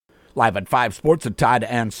Live at 5 Sports at Todd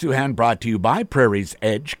and Souhan, brought to you by Prairie's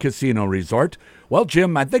Edge Casino Resort. Well,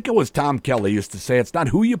 Jim, I think it was Tom Kelly used to say it's not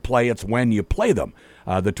who you play, it's when you play them.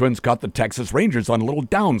 The Twins caught the Texas Rangers on a little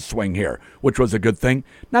downswing here, which was a good thing.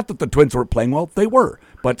 Not that the Twins were playing well, they were,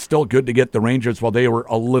 but still good to get the Rangers while they were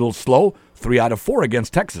a little slow. 3 out of 4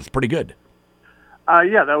 against Texas, pretty good.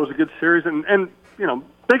 Yeah, that was a good series, and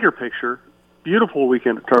bigger picture, beautiful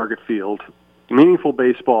weekend at Target Field, meaningful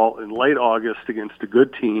baseball in late August against a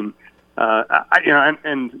good team.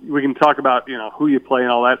 And we can talk about who you play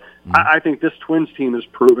and all that. I think this Twins team has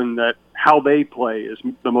proven that how they play is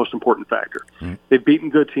the most important factor. They've beaten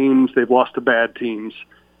good teams, they've lost to bad teams.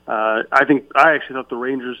 I actually thought the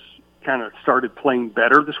Rangers kind of started playing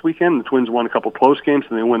better this weekend. The Twins won a couple close games,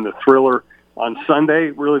 and they won the thriller on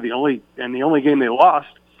Sunday. Really, the only game they lost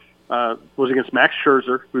was against Max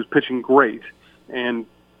Scherzer, who's pitching great, and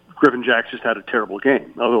Griffin Jacks just had a terrible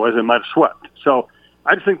game. Otherwise, they might have swept. So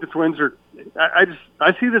I just think the Twins are.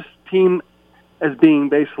 I see this team as being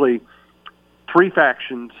basically 3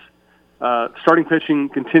 factions. Starting pitching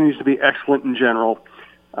continues to be excellent in general.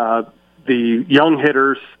 The young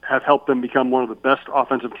hitters have helped them become one of the best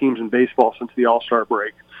offensive teams in baseball since the All-Star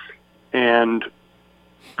break, and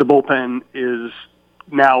the bullpen is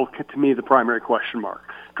now, to me, the primary question mark.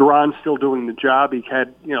 Duran's still doing the job. He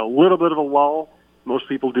had a little bit of a lull. Most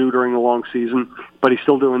people do during the long season, but he's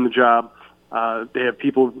still doing the job. They have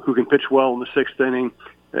people who can pitch well in the 6th inning,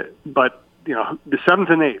 but the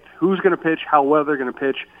 7th and 8th, who's going to pitch, how well they're going to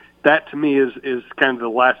pitch, that to me is kind of the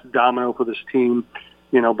last domino for this team.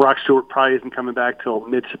 Brock Stewart probably isn't coming back till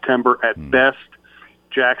mid-September at best.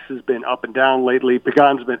 Jax has been up and down lately.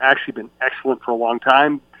 Pagan's been excellent for a long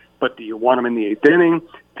time, but do you want him in the 8th inning?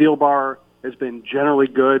 Thielbar has been generally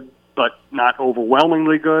good, but not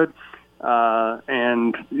overwhelmingly good. So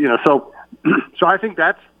I think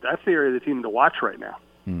that's the area of the team to watch right now.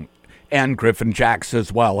 And Griffin Jacks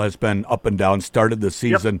as well has been up and down, started the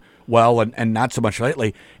season well and not so much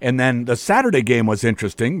lately. And then the Saturday game was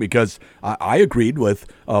interesting because I agreed with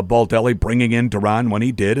Baldelli bringing in Duran when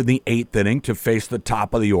he did in the 8th inning to face the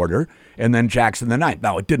top of the order, and then Jacks in the 9th.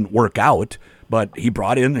 Now, it didn't work out, but he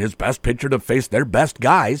brought in his best pitcher to face their best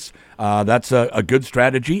guys. That's a good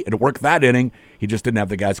strategy. It worked that inning. He just didn't have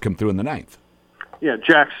the guys come through in the 9th. Yeah,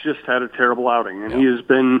 Jacks just had a terrible outing, and he's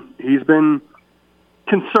been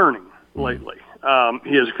concerning lately.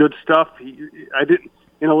 He has good stuff.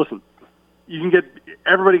 Listen,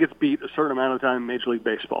 everybody gets beat a certain amount of time in Major League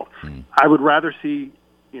Baseball. I would rather see,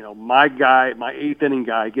 my 8th inning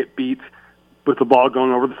guy get beat with the ball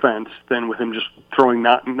going over the fence than with him just throwing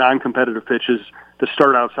non-competitive pitches to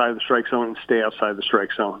start outside the strike zone and stay outside the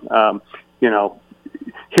strike zone.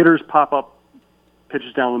 Hitters pop up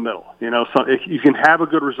pitches down the middle. So if you can have a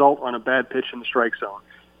good result on a bad pitch in the strike zone.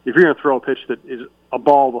 If you're going to throw a pitch that is a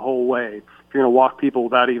ball the whole way, if you're going to walk people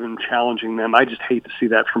without even challenging them, I just hate to see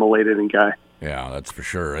that from a late inning guy. Yeah, that's for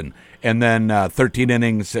sure. And then 13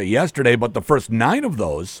 innings yesterday, but the first 9 of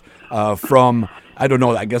those from, I don't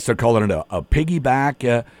know, I guess they're calling it a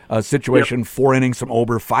piggyback situation. Yep. 4 innings from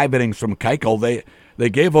Ober, 5 innings from Kuechel. They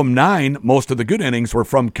gave him 9. Most of the good innings were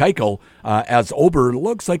from Kuechel, as Ober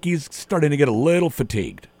looks like he's starting to get a little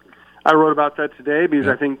fatigued. I wrote about that today because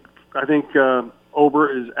I think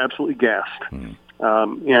Ober is absolutely gassed. And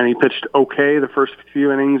he pitched okay the first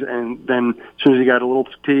few innings, and then as soon as he got a little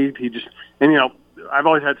fatigued, I've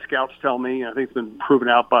always had scouts tell me, and I think it's been proven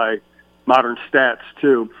out by modern stats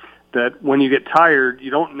too, that when you get tired, you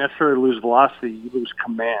don't necessarily lose velocity, you lose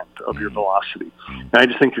command of your velocity. And I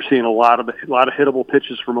just think you're seeing a lot of hittable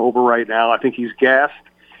pitches from Ober right now. I think he's gassed.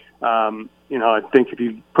 I think if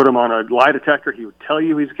you put him on a lie detector, he would tell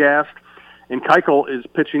you he's gassed. And Kuechel is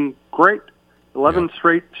pitching great. 11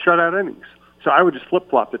 straight shutout innings. So I would just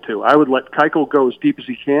flip-flop the two. I would let Kuechel go as deep as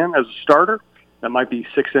he can as a starter. That might be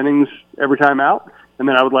 6 innings every time out. And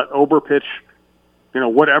then I would let Ober pitch,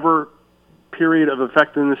 whatever period of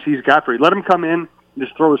effectiveness he's got for you. Let him come in and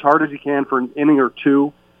just throw as hard as he can for an inning or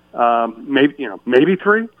 2, maybe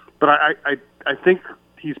 3. But I think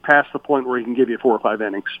he's past the point where he can give you 4 or 5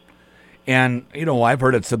 innings. And, I've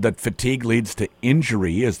heard it said that fatigue leads to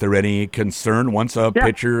injury. Is there any concern once a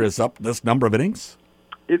pitcher is up this number of innings?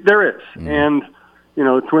 There is. And,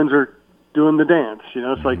 the Twins are doing the dance.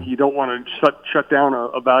 It's like you don't want to shut down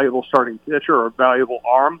a valuable starting pitcher or a valuable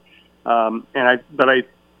arm. Obviously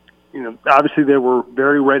they were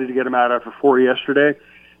very ready to get him out after 4 yesterday.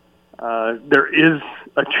 There is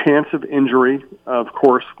a chance of injury, of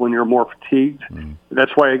course, when you're more fatigued.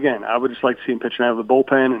 That's why, again, I would just like to see him pitching out of the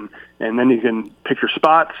bullpen, and then you can pick your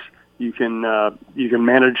spots. You can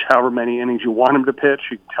manage however many innings you want him to pitch.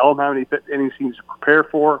 You can tell him how many innings he needs to prepare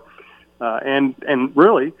for. And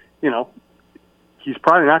really, he's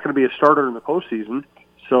probably not going to be a starter in the postseason.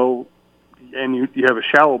 So, and you have a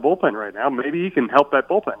shallow bullpen right now. Maybe he can help that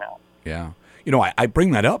bullpen out. Yeah. I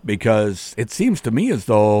bring that up because it seems to me as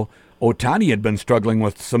though Ohtani had been struggling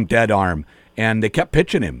with some dead arm, and they kept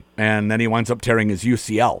pitching him, and then he winds up tearing his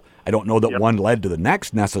UCL. I don't know that one led to the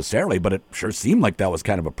next necessarily, but it sure seemed like that was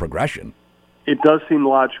kind of a progression. It does seem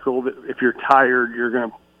logical that if you're tired, you're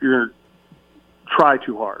going to try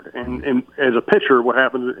too hard. And as a pitcher, what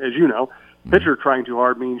happens, as you know, pitcher trying too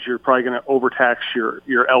hard means you're probably going to overtax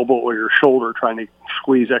your elbow or your shoulder trying to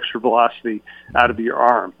squeeze extra velocity out of your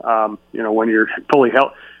arm. When you're fully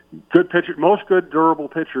healthy, most good durable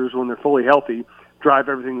pitchers, when they're fully healthy, drive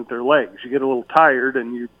everything with their legs. You get a little tired,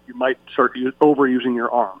 and you might start overusing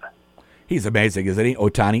your arm. He's amazing, isn't he,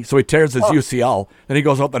 Ohtani? So he tears his UCL, then he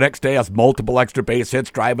goes out the next day, has multiple extra base hits,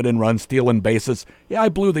 driving in runs, stealing bases. Yeah, I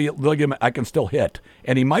blew the ligament. I can still hit.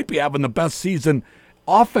 And he might be having the best season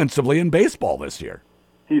offensively in baseball this year.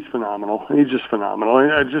 He's phenomenal. He's just phenomenal.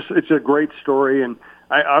 It's a great story, and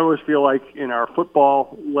I always feel like in our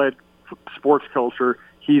football-led sports culture,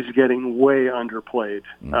 he's getting way underplayed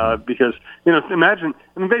because, imagine,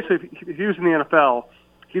 basically, if he was in the NFL,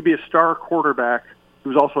 he'd be a star quarterback who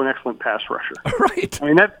was also an excellent pass rusher. Right.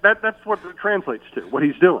 That's what it translates to, what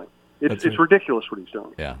he's doing. It's ridiculous what he's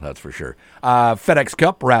doing. Yeah, that's for sure. FedEx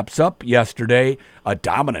Cup wraps up yesterday. A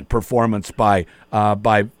dominant performance by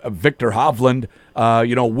Victor Hovland.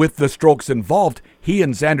 With the strokes involved, he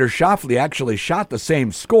and Xander Schauffele actually shot the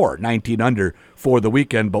same score, 19 under for the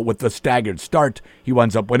weekend. But with the staggered start, he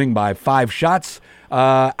winds up winning by 5 shots.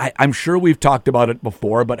 I'm sure we've talked about it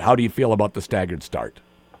before, but how do you feel about the staggered start?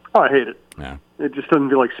 Oh, I hate it. Yeah. It just doesn't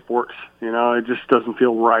feel like sports, It just doesn't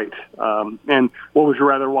feel right. And what would you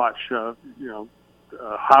rather watch?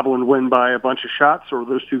 Hovland win by a bunch of shots, or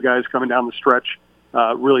those two guys coming down the stretch,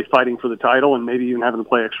 really fighting for the title, and maybe even having to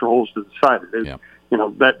play extra holes to decide it?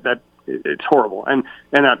 It's horrible. And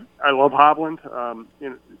I love Hovland.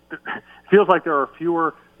 It feels like there are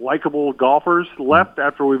fewer likable golfers left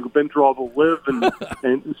after we've been through all the live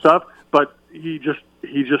and stuff. But he just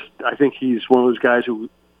I think he's one of those guys who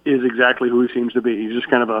is exactly who he seems to be. He's just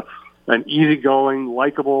kind of an easygoing,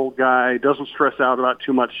 likable guy, doesn't stress out about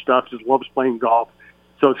too much stuff, just loves playing golf.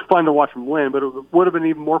 So it's fun to watch him win, but it would have been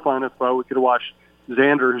even more fun if we could have watched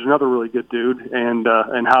Xander, who's another really good dude, and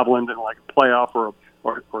Hovland in like a playoff or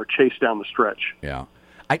a chase down the stretch. Yeah.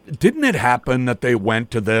 Didn't it happen that they went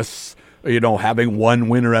to this, having one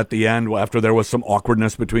winner at the end after there was some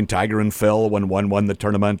awkwardness between Tiger and Phil when one won the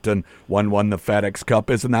tournament and one won the FedEx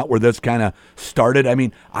Cup? Isn't that where this kind of started? I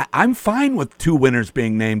mean, I'm fine with 2 winners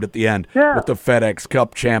being named at the end with the FedEx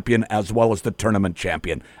Cup champion as well as the tournament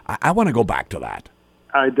champion. I want to go back to that.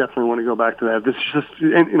 I definitely want to go back to that. This is just,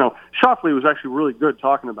 Schauffele was actually really good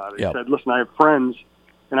talking about it. He said, "Listen, I have friends,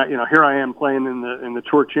 and here I am playing in the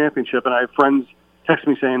Tour Championship, and I have friends text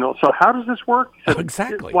me saying, so how does this work?" Said,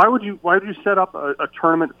 exactly. Why would you set up a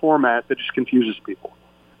tournament format that just confuses people?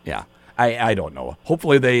 Yeah. I don't know.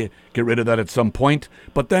 Hopefully they get rid of that at some point.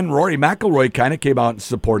 But then Rory McIlroy kind of came out and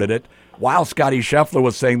supported it, while Scottie Scheffler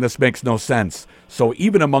was saying this makes no sense. So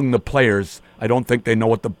even among the players, I don't think they know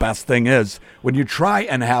what the best thing is. When you try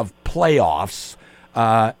and have playoffs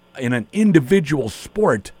in an individual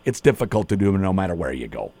sport, it's difficult to do no matter where you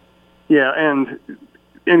go. Yeah,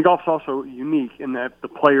 and golf's also unique in that the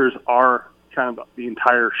players are kind of the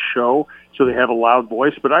entire show, so they have a loud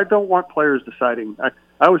voice. But I don't want players deciding.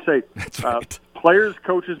 I would say right. Players,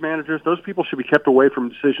 coaches, managers, those people should be kept away from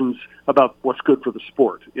decisions about what's good for the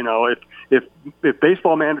sport. If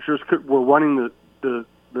baseball managers were running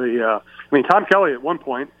Tom Kelly at one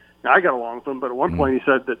point, I got along with him, but at one point he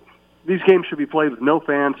said that these games should be played with no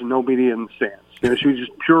fans and no media in the stands. It should be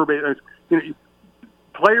just pure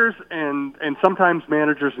players and sometimes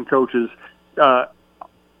managers and coaches,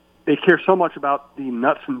 they care so much about the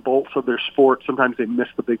nuts and bolts of their sport, sometimes they miss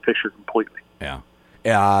the big picture completely. Yeah.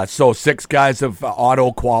 So 6 guys have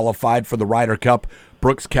auto-qualified for the Ryder Cup.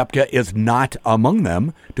 Brooks Koepka is not among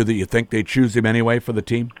them. Do you think they choose him anyway for the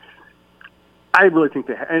team? I really think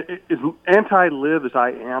as anti-live as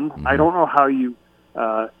I am, I don't know how you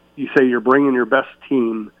say you're bringing your best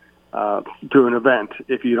team to an event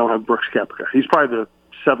if you don't have Brooks Koepka. He's probably the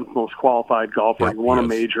 7th most qualified golfer. He won a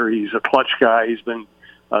major. He's a clutch guy. He's been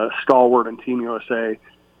a stalwart in Team USA.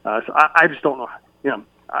 So I just don't know.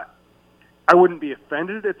 I wouldn't be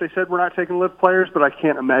offended if they said we're not taking live players, but I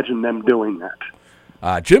can't imagine them doing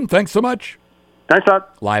that. Jim, thanks so much. Thanks, Todd.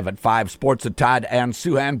 Live at 5 Sports at Todd and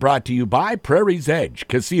Souhan, brought to you by Prairie's Edge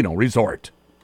Casino Resort.